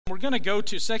We're going to go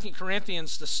to 2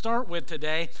 Corinthians to start with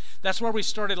today. That's where we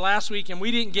started last week, and we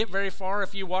didn't get very far.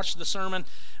 If you watched the sermon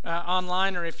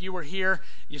online, or if you were here,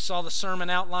 you saw the sermon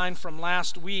outline from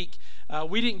last week.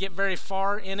 We didn't get very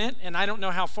far in it, and I don't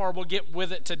know how far we'll get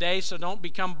with it today, so don't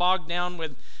become bogged down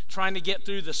with trying to get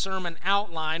through the sermon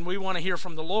outline. We want to hear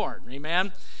from the Lord,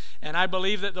 amen? And I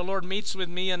believe that the Lord meets with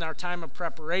me in our time of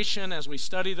preparation as we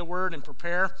study the Word and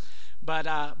prepare. But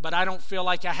I don't feel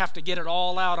like I have to get it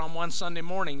all out on one Sunday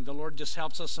morning. The Lord just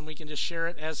helps us, and we can just share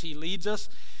it as He leads us.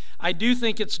 I do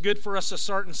think it's good for us to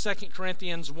start in 2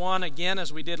 Corinthians 1 again,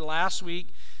 as we did last week.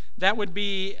 That would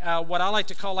be what I like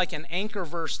to call like an anchor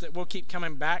verse that we'll keep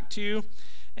coming back to.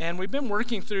 And we've been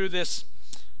working through this,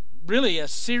 really a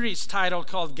series title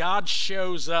called God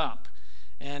Shows Up,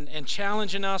 and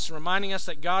challenging us, reminding us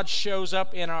that God shows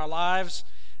up in our lives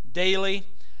daily.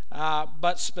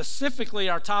 But specifically,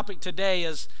 our topic today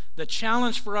is the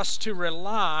challenge for us to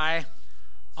rely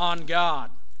on God.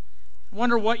 I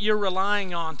wonder what you're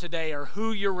relying on today, or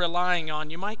who you're relying on.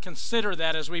 You might consider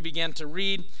that as we begin to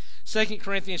read 2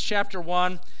 Corinthians chapter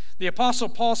 1. The Apostle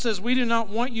Paul says, "We do not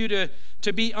want you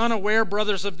to be unaware,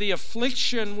 brothers, of the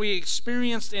affliction we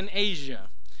experienced in Asia."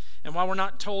 And while we're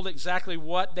not told exactly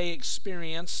what they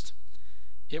experienced,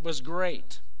 it was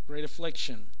great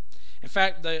affliction. In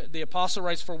fact, the apostle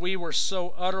writes, "For we were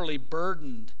so utterly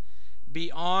burdened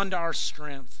beyond our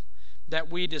strength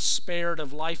that we despaired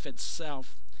of life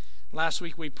itself." Last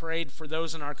week we prayed for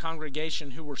those in our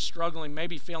congregation who were struggling,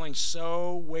 maybe feeling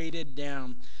so weighted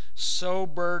down, so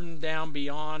burdened down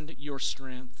beyond your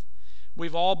strength.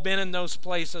 We've all been in those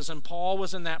places, and Paul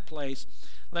was in that place.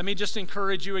 Let me just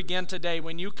encourage you again today,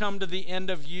 when you come to the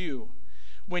end of you,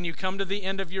 when you come to the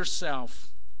end of yourself,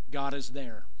 God is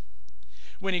there.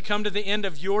 When you come to the end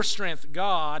of your strength,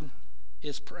 God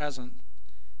is present.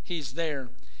 He's there.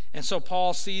 And so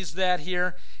Paul sees that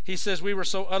here. He says, "We were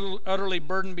so utterly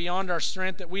burdened beyond our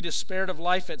strength that we despaired of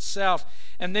life itself."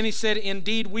 And then he said,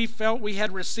 "Indeed, we felt we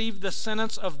had received the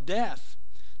sentence of death."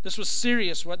 This was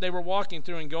serious, what they were walking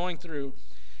through and going through.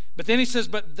 But then he says,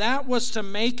 "But that was to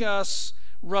make us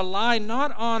rely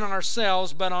not on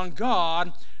ourselves, but on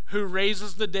God, who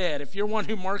raises the dead." If you're one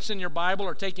who marks in your Bible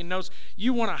or taking notes,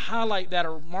 you want to highlight that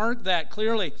or mark that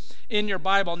clearly in your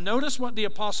Bible. Notice what the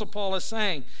Apostle Paul is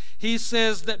saying. He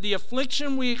says that the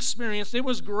affliction we experienced, it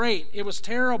was great. It was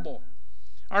terrible.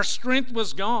 Our strength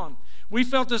was gone. We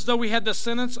felt as though we had the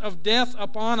sentence of death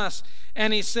upon us.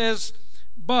 And he says,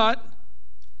 but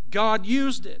God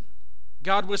used it.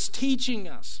 God was teaching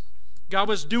us. God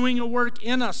was doing a work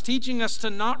in us, teaching us to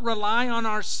not rely on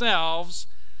ourselves,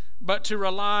 but to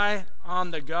rely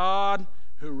on the God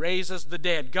who raises the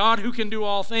dead, God who can do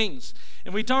all things.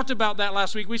 And we talked about that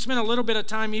last week. We spent a little bit of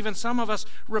time, even some of us,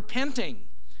 repenting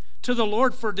to the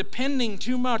Lord for depending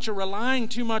too much or relying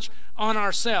too much on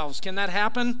ourselves. Can that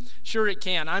happen? Sure it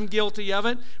can. I'm guilty of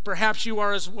it. Perhaps you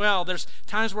are as well. There's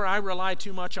times where I rely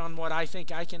too much on what I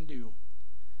think I can do.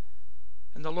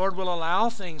 And the Lord will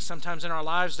allow things sometimes in our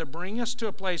lives to bring us to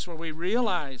a place where we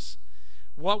realize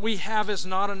what we have is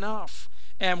not enough.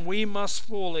 And we must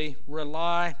fully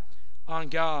rely on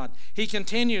God. He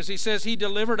continues, he says, He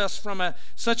delivered us from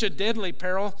such a deadly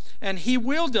peril, and He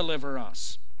will deliver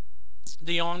us.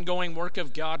 The ongoing work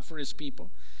of God for His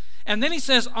people. And then he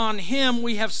says, on Him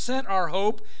we have set our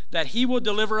hope that He will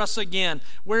deliver us again.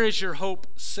 Where is your hope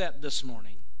set this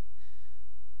morning?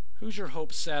 Who's your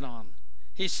hope set on?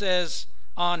 He says,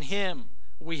 on Him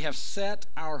we have set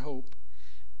our hope,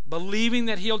 believing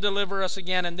that He'll deliver us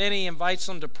again. And then he invites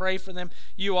them to pray for them.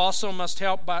 You also must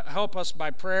help us by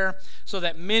prayer, so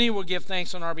that many will give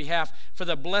thanks on our behalf for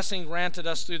the blessing granted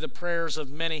us through the prayers of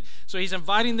many. So he's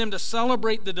inviting them to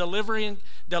celebrate the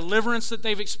deliverance that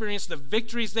they've experienced, the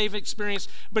victories they've experienced,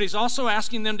 but he's also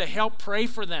asking them to help pray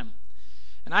for them.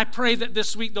 And I pray that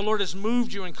this week the Lord has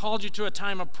moved you and called you to a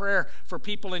time of prayer for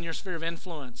people in your sphere of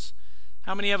influence.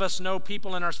 How many of us know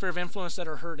people in our sphere of influence that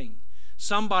are hurting?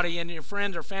 Somebody in your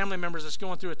friends or family members that's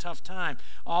going through a tough time.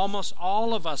 Almost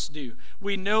all of us do.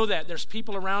 We know that there's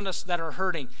people around us that are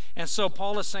hurting. And so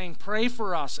Paul is saying, pray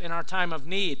for us in our time of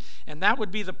need. And that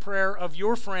would be the prayer of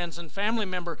your friends and family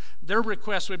member. Their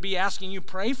request would be asking you,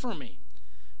 pray for me.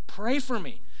 Pray for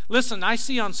me. Listen, I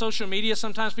see on social media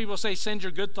sometimes people say, send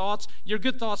your good thoughts. Your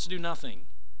good thoughts do nothing.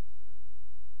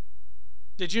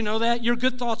 Did you know that? Your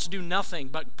good thoughts do nothing,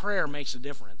 but prayer makes a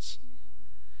difference.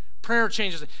 Prayer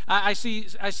changes it. I see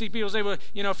people say, well,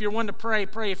 if you're one to pray,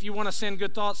 pray. If you want to send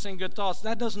good thoughts, send good thoughts.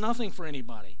 That does nothing for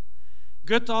anybody.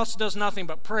 Good thoughts does nothing,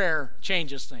 but prayer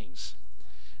changes things.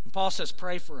 And Paul says,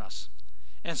 pray for us.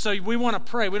 And so we want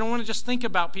to pray. We don't want to just think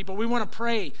about people. We want to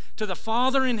pray to the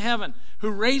Father in heaven who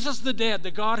raises the dead,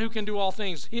 the God who can do all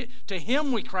things. To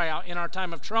him we cry out in our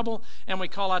time of trouble, and we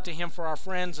call out to him for our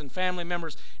friends and family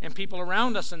members and people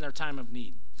around us in their time of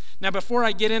need. Now, before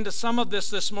I get into some of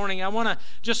this morning, I want to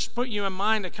just put you in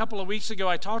mind, a couple of weeks ago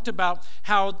I talked about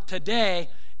how today,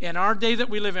 in our day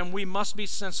that we live in, we must be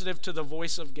sensitive to the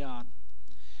voice of God.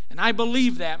 And I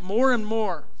believe that more and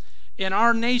more. In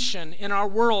our nation, in our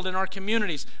world, in our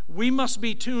communities, we must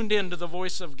be tuned in to the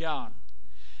voice of God.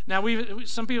 Now,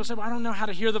 some people say, well, I don't know how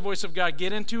to hear the voice of God.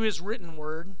 Get into his written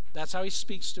word. That's how he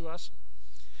speaks to us.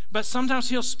 But sometimes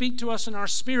he'll speak to us in our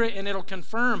spirit, and it'll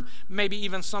confirm maybe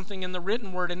even something in the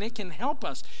written word, and it can help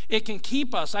us. It can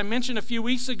keep us. I mentioned a few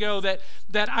weeks ago that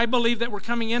I believe that we're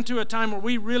coming into a time where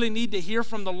we really need to hear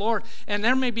from the Lord. And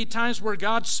there may be times where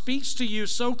God speaks to you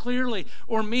so clearly,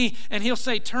 or me, and he'll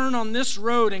say, turn on this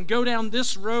road and go down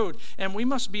this road. And we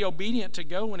must be obedient to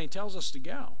go when he tells us to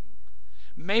go.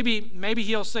 Maybe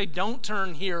he'll say, don't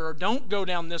turn here or don't go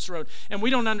down this road. And we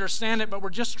don't understand it, but we're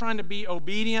just trying to be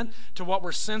obedient to what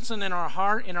we're sensing in our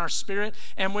heart, in our spirit.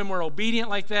 And when we're obedient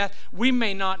like that, we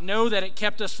may not know that it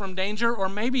kept us from danger, or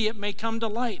maybe it may come to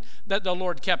light that the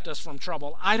Lord kept us from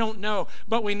trouble. I don't know,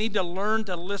 but we need to learn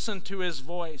to listen to his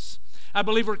voice. I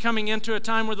believe we're coming into a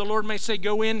time where the Lord may say,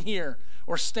 go in here,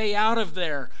 or stay out of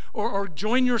there, or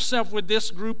join yourself with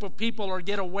this group of people, or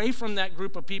get away from that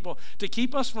group of people to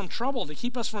keep us from trouble, to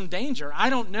keep us from danger. I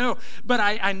don't know, but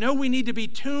I know we need to be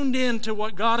tuned in to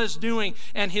what God is doing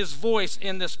and his voice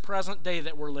in this present day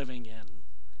that we're living in.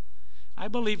 I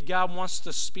believe God wants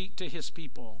to speak to his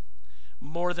people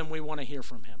more than we want to hear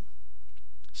from him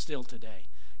still today.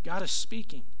 God is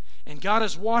speaking, and God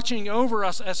is watching over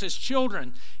us as his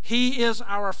children. He is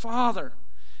our Father.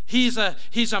 He's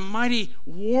a mighty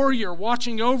warrior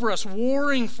watching over us,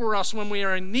 warring for us when we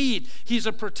are in need. He's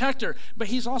a protector, but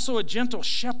he's also a gentle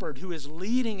shepherd who is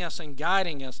leading us and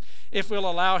guiding us if we'll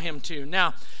allow him to.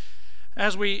 Now,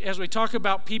 as we talk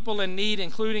about people in need,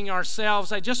 including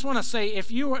ourselves, I just want to say,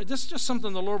 this is just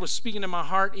something the Lord was speaking to my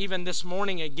heart even this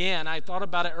morning again. I thought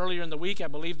about it earlier in the week. I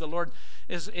believe the Lord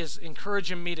is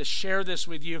encouraging me to share this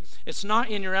with you. It's not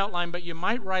in your outline, but you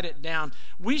might write it down.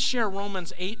 We share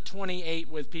Romans 8:28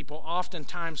 with people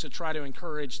oftentimes to try to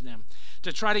encourage them,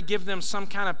 to try to give them some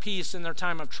kind of peace in their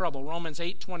time of trouble. Romans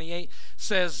 8:28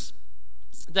 says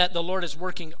that the Lord is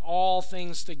working all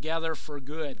things together for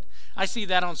good. I see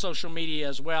that on social media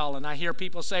as well, and I hear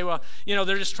people say, well,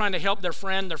 they're just trying to help their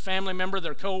friend, their family member,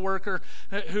 their coworker,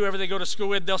 whoever they go to school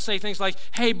with. They'll say things like,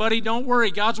 hey, buddy, don't worry.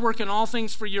 God's working all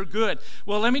things for your good.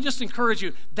 Well, let me just encourage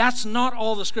you. That's not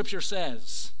all the Scripture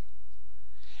says.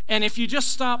 And if you just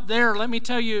stop there, let me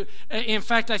tell you, in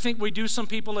fact, I think we do some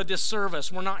people a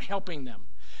disservice. We're not helping them,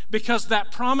 because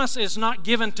that promise is not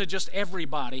given to just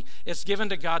everybody. It's given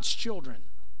to God's children.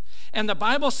 And the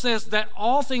Bible says that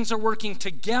all things are working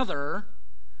together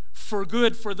for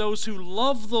good for those who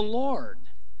love the Lord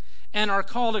and are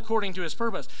called according to his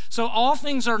purpose. So all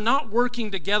things are not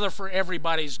working together for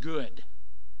everybody's good.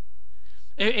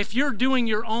 If you're doing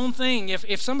your own thing,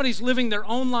 if somebody's living their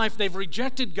own life, they've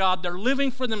rejected God, they're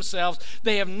living for themselves,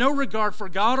 they have no regard for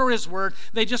God or his word,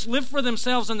 they just live for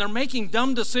themselves and they're making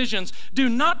dumb decisions, do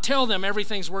not tell them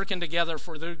everything's working together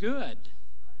for their good.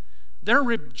 They're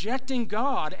rejecting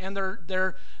God, and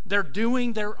they're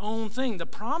doing their own thing. The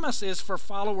promise is for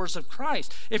followers of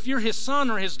Christ. If you're his son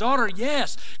or his daughter,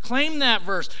 yes, claim that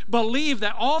verse. Believe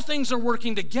that all things are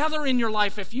working together in your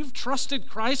life. If you've trusted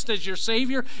Christ as your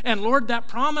Savior and Lord, that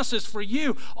promise is for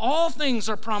you. All things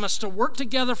are promised to work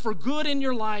together for good in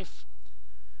your life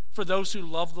for those who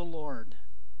love the Lord,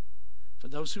 for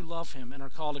those who love him and are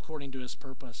called according to his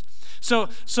purpose. So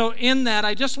in that,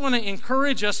 I just want to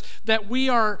encourage us that we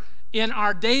are, in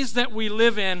our days that we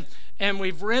live in, and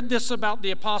we've read this about the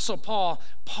Apostle Paul.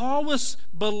 Paul was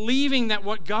believing that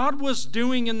what God was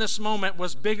doing in this moment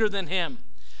was bigger than him.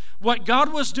 What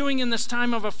God was doing in this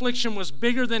time of affliction was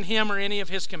bigger than him or any of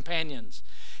his companions.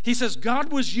 He says God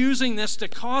was using this to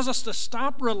cause us to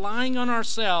stop relying on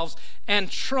ourselves and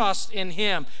trust in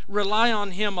him, rely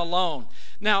on him alone.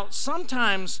 Now,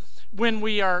 sometimes when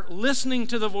we are listening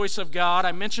to the voice of God,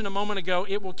 I mentioned a moment ago,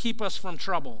 it will keep us from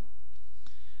trouble.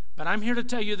 But I'm here to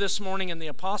tell you this morning, and the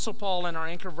Apostle Paul in our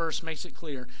anchor verse makes it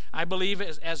clear. I believe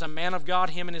as a man of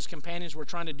God, him and his companions were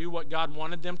trying to do what God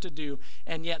wanted them to do,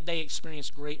 and yet they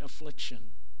experienced great affliction.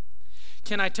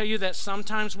 Can I tell you that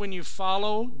sometimes when you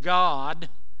follow God,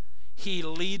 he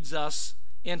leads us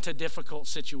into difficult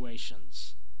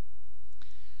situations?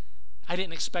 I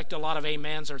didn't expect a lot of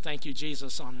amens or thank you,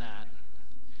 Jesus, on that.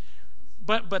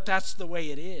 But that's the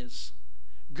way it is.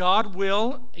 God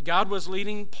was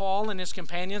leading Paul and his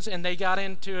companions, and they got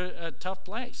into a tough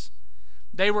place.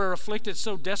 They were afflicted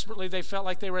so desperately they felt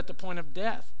like they were at the point of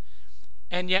death,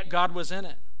 and yet God was in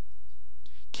it.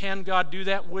 Can God do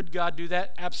that? Would God do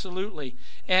that? Absolutely.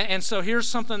 And so here's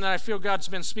something that I feel God's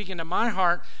been speaking to my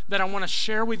heart that I want to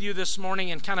share with you this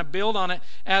morning and kind of build on it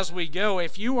as we go.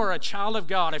 If you are a child of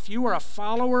God, if you are a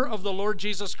follower of the Lord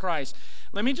Jesus Christ,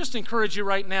 let me just encourage you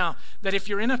right now that if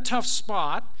you're in a tough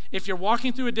spot, if you're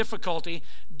walking through a difficulty,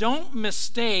 don't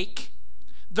mistake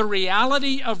the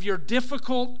reality of your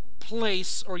difficult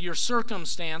place or your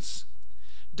circumstance.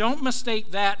 Don't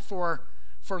mistake that for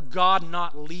God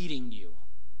not leading you.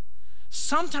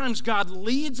 Sometimes God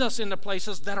leads us into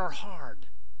places that are hard.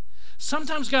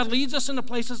 Sometimes God leads us into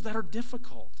places that are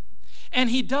difficult. And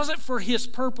He does it for His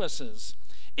purposes.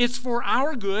 It's for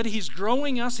our good. He's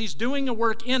growing us. He's doing a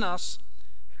work in us,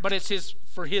 but it's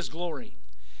for His glory.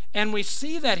 And we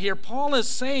see that here. Paul is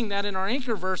saying that in our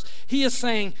anchor verse. He is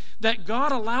saying that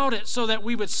God allowed it so that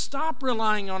we would stop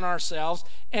relying on ourselves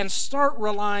and start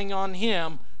relying on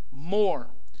Him more.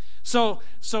 So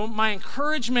my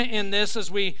encouragement in this as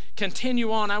we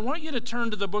continue on, I want you to turn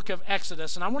to the book of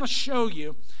Exodus, and I want to show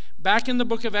you back in the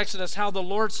book of Exodus how the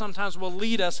Lord sometimes will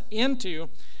lead us into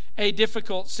a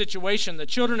difficult situation. The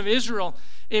children of Israel,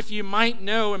 if you might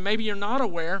know, and maybe you're not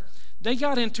aware, they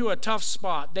got into a tough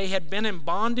spot. They had been in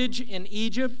bondage in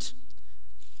Egypt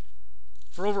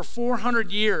for over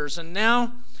 400 years, and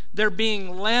now they're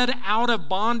being led out of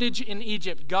bondage in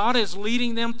Egypt. God is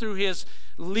leading them through His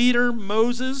leader,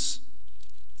 Moses.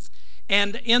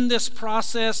 And in this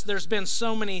process, there's been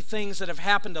so many things that have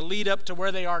happened to lead up to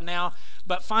where they are now.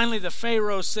 But finally, the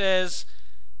Pharaoh says,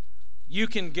 you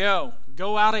can go.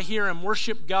 Go out of here and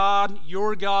worship God,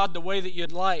 your God, the way that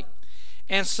you'd like.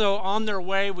 And so on their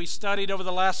way, we studied over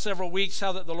the last several weeks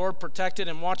how that the Lord protected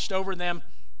and watched over them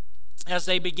as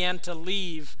they began to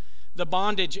leave the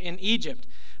bondage in Egypt.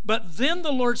 But then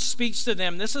the Lord speaks to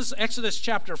them. This is Exodus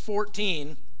chapter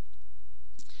 14.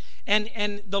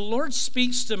 And the Lord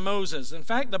speaks to Moses. In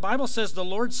fact, the Bible says the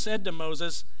Lord said to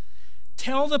Moses,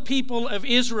 tell the people of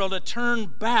Israel to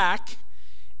turn back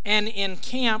and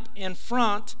encamp in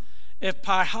front of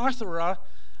Pi-hahiroth,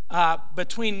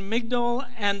 between Migdol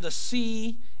and the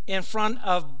sea, in front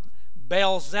of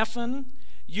Baal-zephon.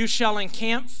 You shall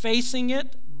encamp facing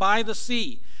it by the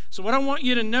sea. So what I want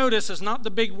you to notice is not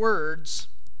the big words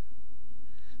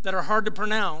that are hard to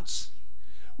pronounce.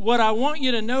 What I want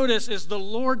you to notice is the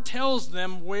Lord tells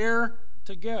them where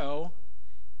to go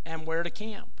and where to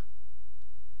camp.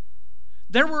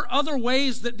 There were other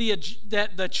ways that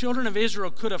the children of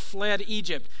Israel could have fled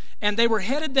Egypt, and they were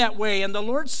headed that way, and the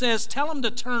Lord says, tell them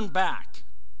to turn back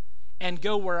and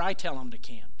go where I tell them to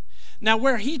camp. Now,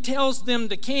 where He tells them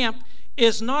to camp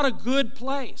is not a good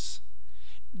place.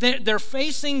 They're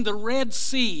facing the Red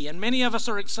Sea, and many of us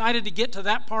are excited to get to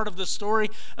that part of the story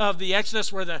of the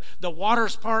Exodus where the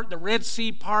waters part, the Red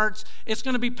Sea parts. It's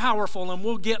going to be powerful, and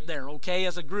we'll get there, okay,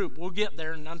 as a group. We'll get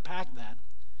there and unpack that.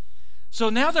 So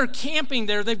now they're camping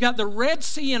there. They've got the Red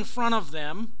Sea in front of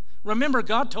them. Remember,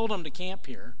 God told them to camp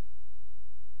here.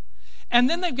 And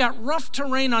then they've got rough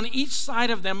terrain on each side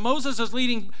of them. Moses is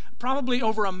leading probably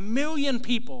over 1 million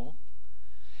people.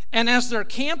 And as they're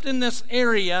camped in this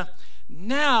area,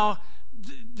 now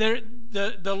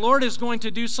the Lord is going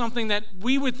to do something that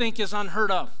we would think is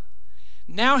unheard of.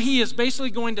 Now He is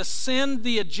basically going to send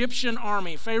the Egyptian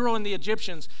army, Pharaoh and the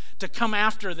Egyptians, to come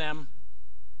after them.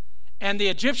 And the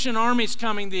Egyptian army's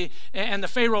coming, and the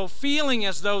Pharaoh feeling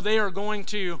as though they are going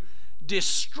to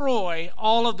destroy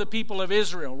all of the people of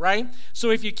Israel, right?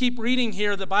 So if you keep reading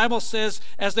here, the Bible says,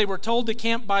 as they were told to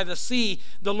camp by the sea,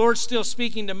 the Lord's still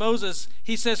speaking to Moses.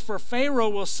 He says, for Pharaoh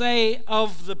will say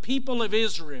of the people of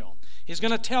Israel, he's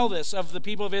going to tell this of the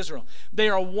people of Israel, they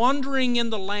are wandering in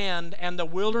the land, and the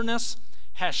wilderness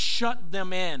has shut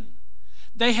them in.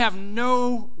 They have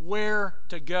nowhere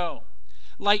to go.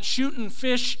 Like shooting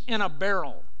fish in a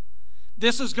barrel.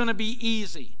 This is going to be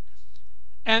easy.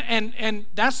 And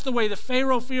that's the way the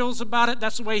Pharaoh feels about it.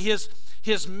 That's the way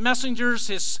his messengers,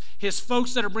 his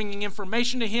folks that are bringing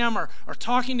information to him are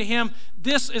talking to him.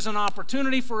 This is an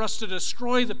opportunity for us to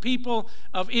destroy the people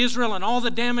of Israel and all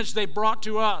the damage they brought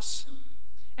to us.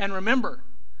 And remember,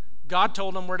 God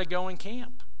told them where to go and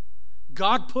camp.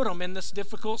 God put them in this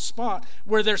difficult spot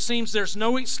where there seems there's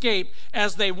no escape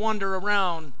as they wander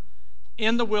around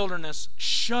in the wilderness,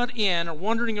 shut in, or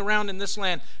wandering around in this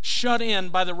land, shut in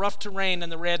by the rough terrain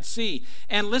and the Red Sea.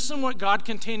 And listen what God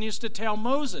continues to tell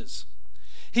Moses.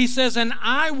 He says, and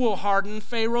I will harden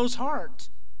Pharaoh's heart,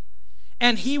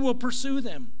 and he will pursue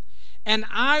them. and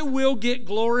I will get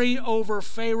glory over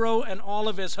Pharaoh and all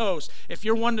of his hosts. If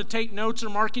you're one to take notes or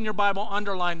mark in your Bible,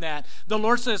 underline that. The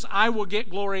Lord says, I will get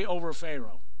glory over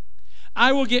Pharaoh.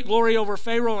 I will get glory over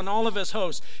Pharaoh and all of his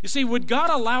hosts. You see, would God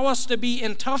allow us to be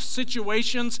in tough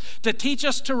situations to teach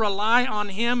us to rely on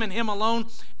him and him alone?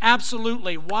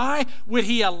 Absolutely. Why would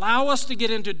he allow us to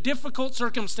get into difficult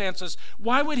circumstances?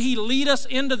 Why would he lead us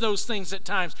into those things at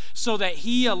times? So that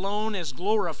he alone is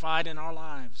glorified in our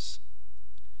lives.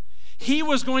 He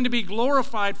was going to be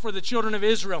glorified for the children of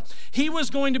Israel. He was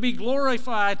going to be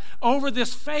glorified over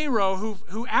this Pharaoh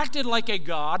who acted like a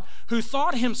god, who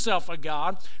thought himself a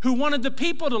god, who wanted the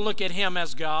people to look at him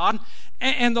as God.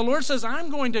 And the Lord says, I'm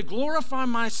going to glorify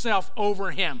myself over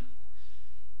him.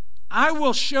 I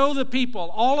will show the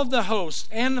people, all of the hosts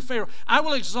and the Pharaoh. I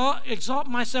will exalt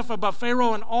myself above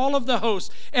Pharaoh and all of the hosts.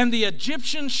 And the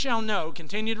Egyptians shall know,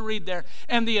 continue to read there,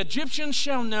 and the Egyptians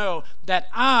shall know that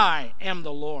I am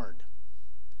the Lord.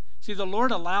 See, the Lord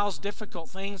allows difficult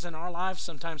things in our lives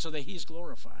sometimes so that he's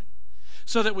glorified.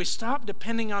 So that we stop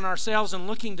depending on ourselves and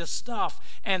looking to stuff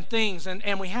and things.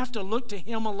 And we have to look to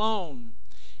him alone.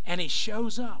 And he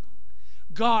shows up.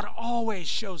 God always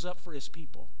shows up for his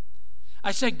people.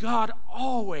 I say God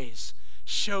always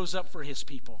shows up for his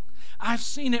people. I've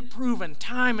seen it proven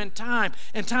time and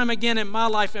time again in my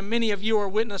life, and many of you are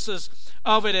witnesses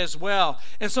of it as well.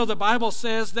 And so the Bible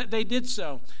says that they did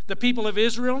so. The people of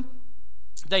Israel,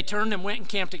 they turned and went and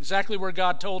camped exactly where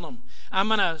God told them. I'm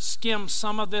going to skim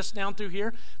some of this down through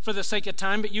here for the sake of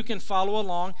time, but you can follow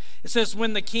along. It says,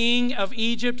 when the king of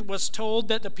Egypt was told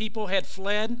that the people had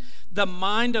fled, the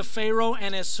mind of Pharaoh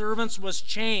and his servants was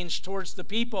changed towards the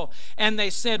people. And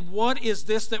they said, what is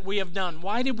this that we have done?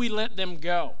 Why did we let them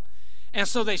go? And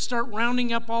so they start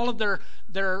rounding up all of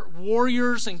their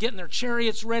warriors and getting their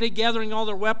chariots ready, gathering all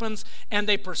their weapons, and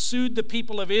they pursued the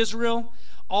people of Israel,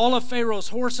 all of Pharaoh's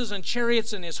horses and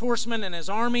chariots and his horsemen and his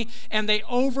army, and they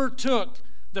overtook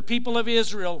the people of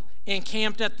Israel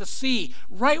encamped at the sea,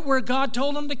 right where God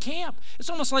told them to camp. It's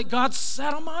almost like God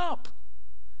set them up.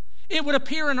 It would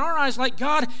appear in our eyes like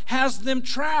God has them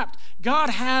trapped.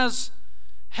 God has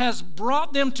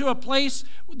brought them to a place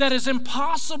that is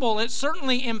impossible. It's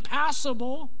certainly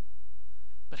impassable.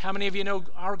 But how many of you know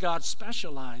our God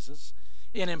specializes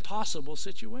in impossible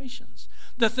situations?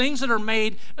 The things that are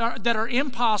made, that are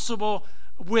impossible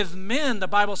with men, the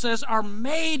Bible says, are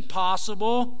made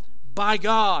possible by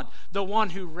God, the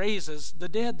one who raises the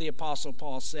dead, the Apostle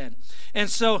Paul said. And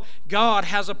so God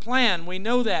has a plan. We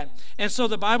know that. And so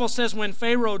the Bible says when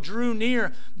Pharaoh drew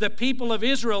near, the people of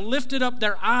Israel lifted up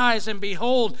their eyes, and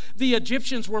behold, the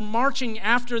Egyptians were marching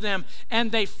after them,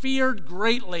 and they feared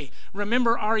greatly.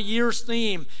 Remember, our year's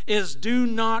theme is do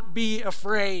not be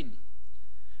afraid.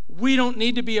 We don't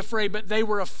need to be afraid, but they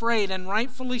were afraid, and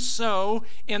rightfully so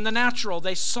in the natural.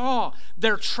 They saw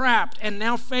they're trapped, and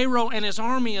now Pharaoh and his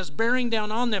army is bearing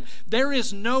down on them. There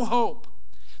is no hope.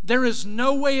 There is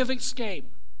no way of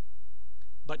escape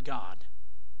but God.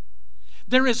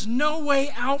 There is no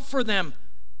way out for them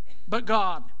but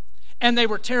God. And they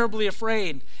were terribly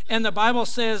afraid. And the Bible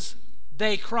says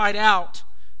they cried out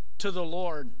to the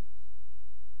Lord.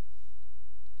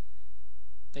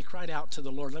 They cried out to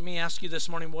the Lord. Let me ask you this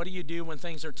morning, what do you do when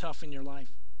things are tough in your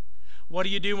life? What do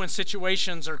you do when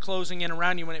situations are closing in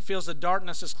around you, when it feels the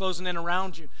darkness is closing in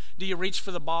around you? Do you reach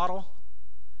for the bottle?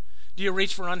 Do you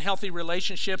reach for unhealthy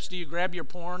relationships? Do you grab your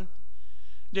porn?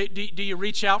 Do you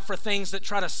reach out for things that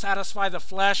try to satisfy the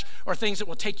flesh, or things that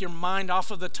will take your mind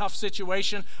off of the tough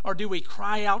situation? Or do we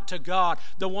cry out to God,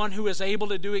 the one who is able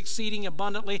to do exceeding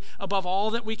abundantly above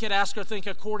all that we could ask or think,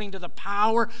 according to the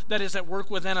power that is at work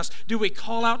within us? Do we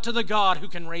call out to the God who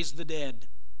can raise the dead?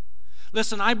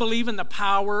 Listen, I believe in the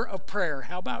power of prayer.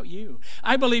 How about you?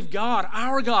 I believe God,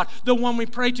 our God, the one we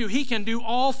pray to, he can do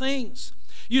all things.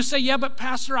 You say, yeah, but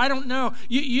Pastor, I don't know.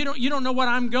 You don't know what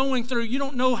I'm going through. You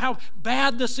don't know how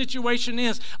bad the situation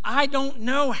is. I don't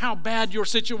know how bad your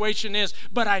situation is,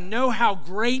 but I know how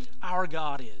great our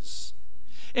God is.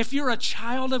 If you're a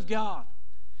child of God,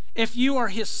 if you are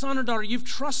his son or daughter, you've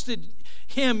trusted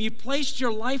him, you placed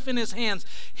your life in his hands.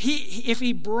 If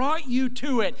he brought you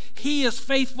to it, he is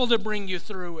faithful to bring you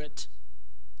through it.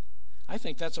 I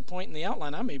think that's a point in the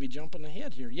outline. I may be jumping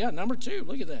ahead here. Yeah, number 2,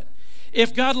 look at that.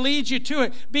 If God leads you to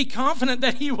it, be confident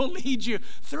that he will lead you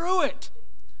through it.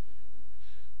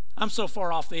 I'm so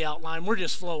far off the outline. We're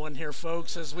just flowing here,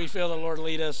 folks, as we feel the Lord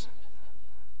lead us.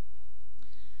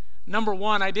 Number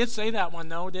 1, I did say that one,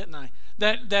 though, didn't I?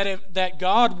 That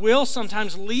God will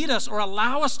sometimes lead us or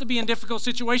allow us to be in difficult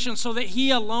situations so that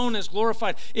he alone is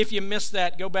glorified. If you missed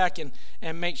that, go back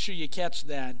and make sure you catch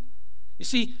that. You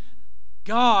see,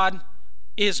 God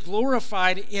is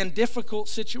glorified in difficult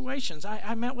situations.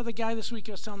 I met with a guy this week.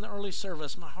 I was telling the early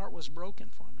service. My heart was broken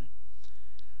for him.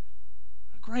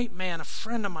 A great man, a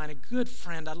friend of mine, a good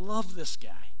friend. I love this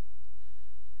guy.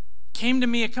 Came to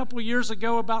me a couple years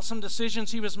ago about some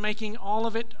decisions he was making, all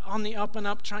of it on the up and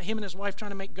up, him and his wife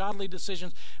trying to make godly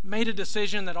decisions, made a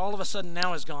decision that all of a sudden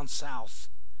now has gone south.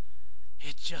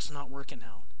 It's just not working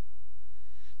out.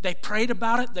 They prayed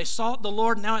about it, they sought the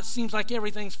Lord, now it seems like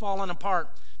everything's falling apart.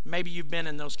 Maybe you've been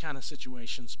in those kind of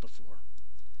situations before.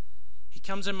 He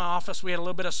comes in my office, we had a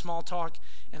little bit of small talk,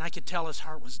 and I could tell his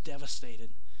heart was devastated.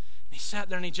 And he sat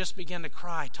there and he just began to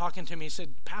cry, talking to me. He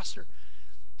said, Pastor,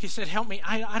 he said, help me,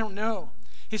 I don't know.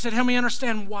 He said, help me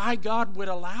understand why God would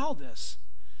allow this.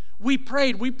 We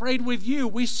prayed with you.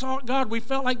 We sought God. We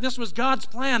felt like this was God's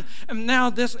plan. And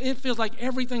now it feels like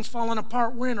everything's falling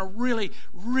apart. We're in a really,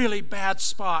 really bad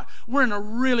spot. We're in a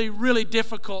really, really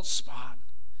difficult spot.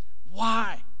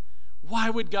 Why?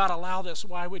 Why would God allow this?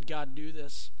 Why would God do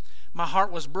this? My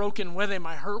heart was broken with him.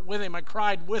 I hurt with him. I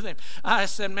cried with him. I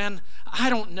said, man, I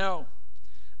don't know.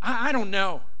 I don't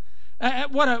know.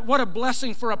 What a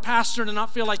blessing for a pastor to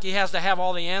not feel like he has to have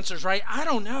all the answers, right? I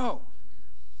don't know.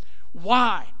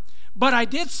 Why? But I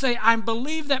did say I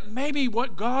believe that maybe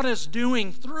what God is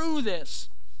doing through this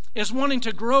is wanting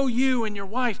to grow you and your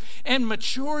wife and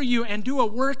mature you and do a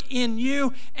work in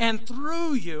you and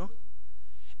through you.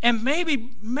 And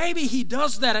maybe he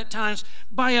does that at times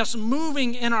by us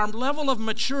moving in our level of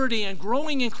maturity and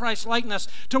growing in Christ's likeness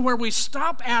to where we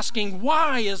stop asking,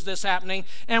 why is this happening?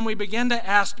 And we begin to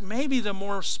ask maybe the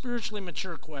more spiritually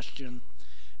mature question,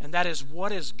 and that is,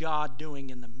 what is God doing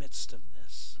in the midst of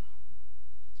this?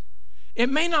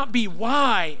 It may not be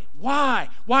why,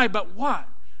 but what?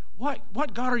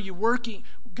 What God are you working?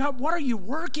 God, what are you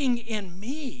working in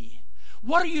me?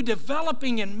 What are you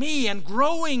developing in me and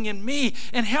growing in me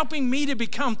and helping me to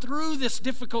become through this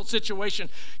difficult situation?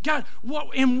 God,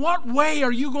 in what way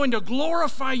are you going to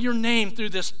glorify your name through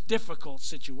this difficult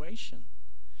situation?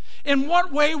 In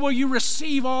what way will you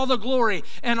receive all the glory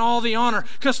and all the honor?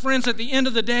 Because, friends, at the end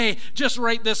of the day, just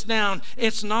write this down.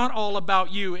 It's not all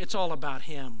about you. It's all about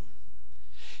him.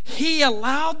 He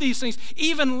allowed these things,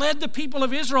 even led the people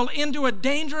of Israel into a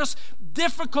dangerous,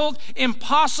 difficult,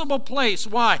 impossible place.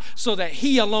 Why? So that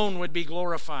he alone would be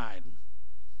glorified.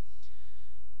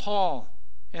 Paul,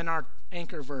 in our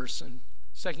anchor verse in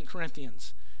 2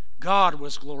 Corinthians, God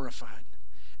was glorified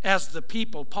as the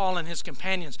people, Paul and his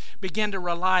companions, began to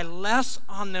rely less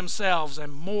on themselves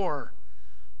and more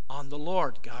on the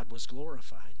Lord. God was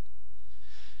glorified.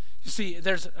 You see,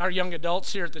 there's our young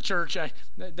adults here at the church.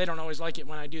 They don't always like it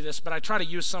when I do this, but I try to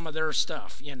use some of their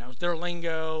stuff, their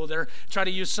lingo. Try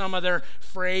to use some of their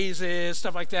phrases,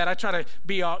 stuff like that. I try to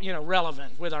be,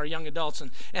 relevant with our young adults, and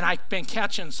I've been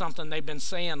catching something they've been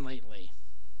saying lately.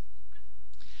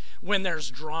 When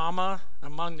there's drama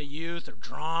among the youth, or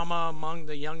drama among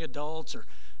the young adults, or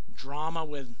drama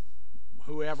with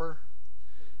whoever,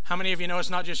 how many of you know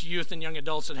it's not just youth and young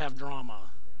adults that have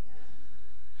drama?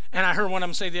 And I heard one of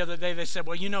them say the other day, they said,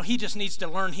 well, he just needs to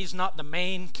learn he's not the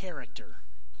main character.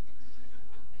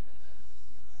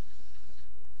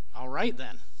 All right,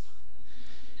 then.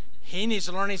 He needs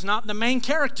to learn he's not the main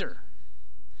character.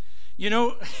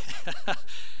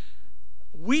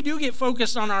 We do get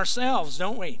focused on ourselves,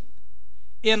 don't we,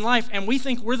 in life, and we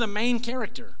think we're the main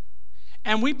character.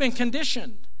 And we've been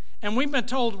conditioned, and we've been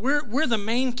told we're the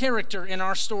main character in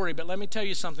our story. But let me tell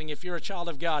you something, if you're a child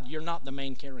of God, you're not the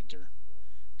main character.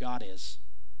 God is.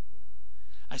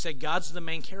 I said God's the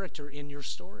main character in your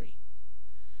story.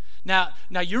 Now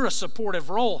you're a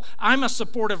supportive role. I'm a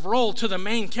supportive role to the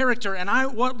main character, and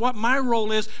what my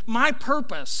role is, my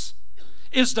purpose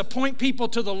is to point people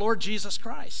to the Lord Jesus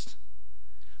Christ.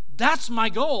 That's my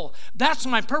goal. That's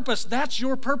my purpose. That's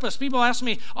your purpose. People ask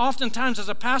me oftentimes as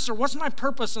a pastor, what's my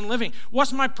purpose in living?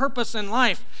 What's my purpose in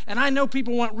life? And I know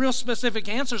people want real specific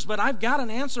answers, but I've got an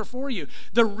answer for you.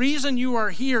 The reason you are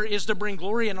here is to bring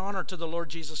glory and honor to the Lord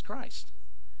Jesus Christ.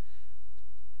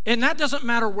 And that doesn't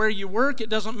matter where you work. It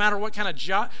doesn't matter what kind of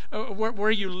job, where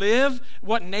you live,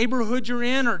 what neighborhood you're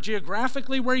in, or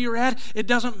geographically where you're at. It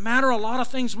doesn't matter a lot of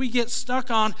things we get stuck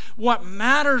on. What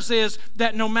matters is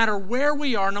that no matter where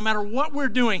we are, no matter what we're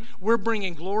doing, we're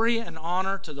bringing glory and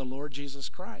honor to the Lord Jesus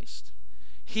Christ.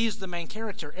 He's the main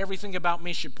character. Everything about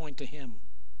me should point to him.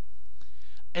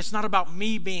 It's not about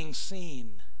me being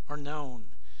seen or known.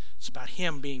 It's about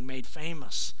him being made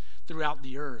famous throughout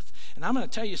the earth. And I'm going to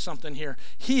tell you something here.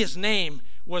 His name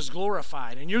was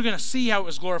glorified, and you're going to see how it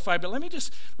was glorified. But let me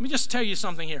just tell you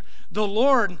something here. The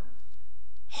Lord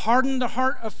hardened the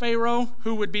heart of Pharaoh,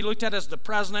 who would be looked at as the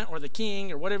president or the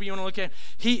king or whatever you want to look at.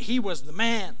 He was the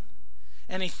man.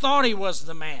 and he thought he was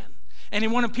the man. And he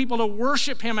wanted people to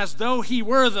worship him as though he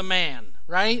were the man,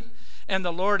 right? And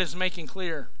the Lord is making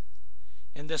clear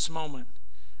in this moment,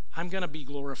 I'm going to be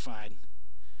glorified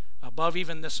above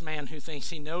even this man who thinks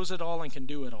he knows it all and can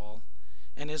do it all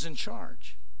and is in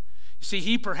charge. You see,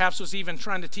 he perhaps was even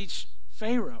trying to teach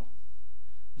Pharaoh,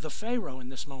 the Pharaoh in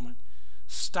this moment,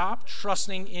 stop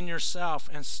trusting in yourself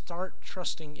and start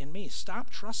trusting in me. Stop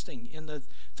trusting in the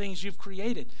things you've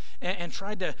created and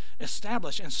tried to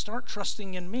establish, and start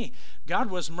trusting in me. God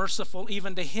was merciful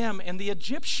even to him and the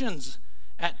Egyptians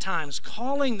at times,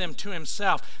 calling them to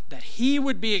himself, that he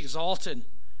would be exalted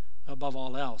above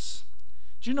all else.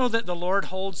 Do you know that the Lord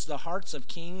holds the hearts of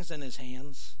kings in his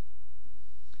hands?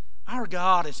 Our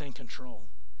God is in control.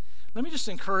 Let me just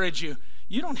encourage you,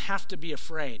 you don't have to be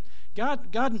afraid.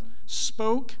 God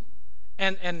spoke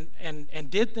and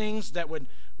did things that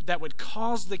would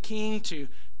cause the king to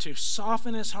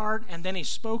soften his heart, and then he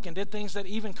spoke and did things that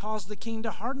even caused the king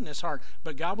to harden his heart.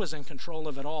 But God was in control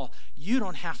of it all. You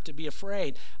don't have to be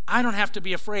afraid. I don't have to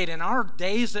be afraid. In our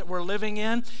days that we're living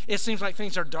in, it seems like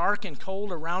things are dark and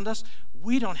cold around us.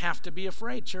 We don't have to be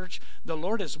afraid, church. The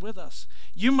Lord is with us.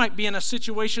 You might be in a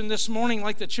situation this morning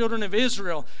like the children of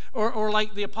Israel or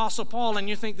like the Apostle Paul, and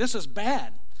you think this is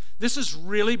bad. This is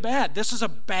really bad. This is a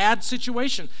bad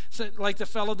situation. So, like the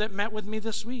fellow that met with me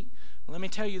this week. Well, let me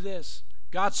tell you this.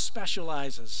 God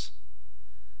specializes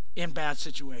in bad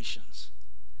situations.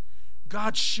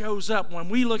 God shows up when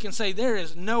we look and say, there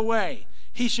is no way.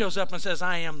 He shows up and says,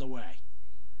 I am the way.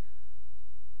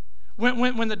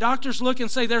 When the doctors look and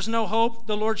say there's no hope,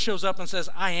 the Lord shows up and says,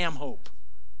 I am hope.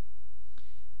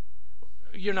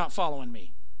 You're not following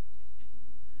me.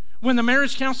 When the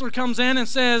marriage counselor comes in and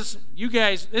says, you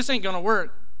guys, this ain't going to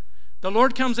work, the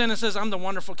Lord comes in and says, I'm the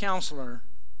wonderful counselor,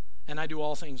 and I do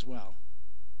all things well.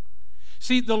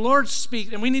 See, the Lord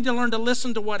speaks, and we need to learn to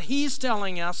listen to what he's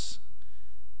telling us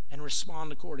and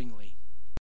respond accordingly.